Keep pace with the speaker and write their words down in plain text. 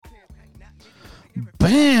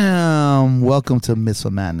Bam! Welcome to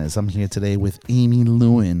Mitzvah Madness. I'm here today with Amy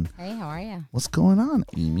Lewin. Hey, how are you? What's going on,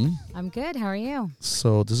 Amy? I'm good. How are you?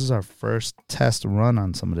 So this is our first test run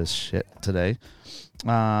on some of this shit today.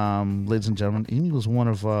 Ladies and gentlemen, Amy was one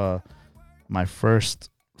of my first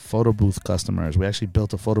photo booth customers. We actually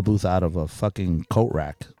built a photo booth out of a fucking coat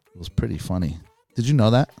rack. It was pretty funny. Did you know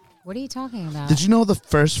that? What are you talking about? Did you know the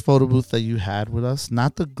first photo booth that you had with us?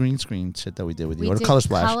 Not the green screen shit that we did with you, or the Color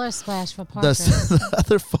Splash. Color Splash for portraits. The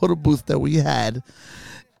other photo booth that we had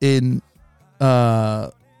in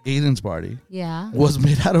Aiden's party was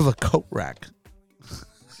made out of a coat rack.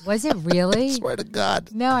 Was it really? I swear to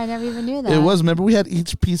God. No, I never even knew that. It was. Remember, we had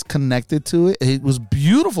each piece connected to it. It was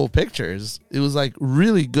beautiful pictures. It was like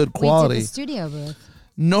really good quality. We did the studio booth.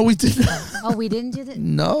 No, we did not. Oh, we didn't do that?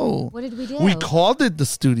 No. What did we do? We called it the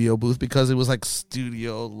studio booth because it was like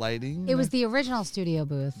studio lighting. It was the original studio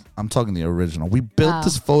booth. I'm talking the original. We built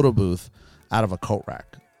this photo booth out of a coat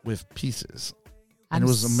rack with pieces. And it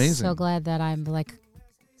was amazing. I'm so glad that I'm like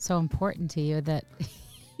so important to you that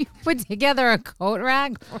you put together a coat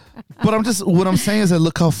rack. But what I'm saying is that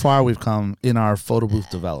look how far we've come in our photo booth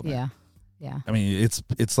development. Yeah. I mean,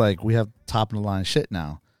 it's like we have top of the line shit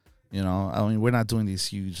now. You know, I mean, we're not doing these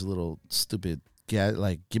huge little stupid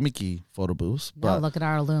like gimmicky photo booths. No, look at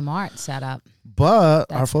our Lumart setup. But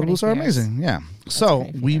our photo booths are amazing. Yeah. So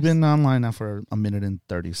we've fierce. been online now for 1 minute and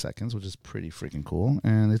 30 seconds, which is pretty freaking cool.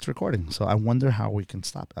 And it's recording. So I wonder how we can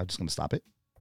stop. I'm just going to stop it.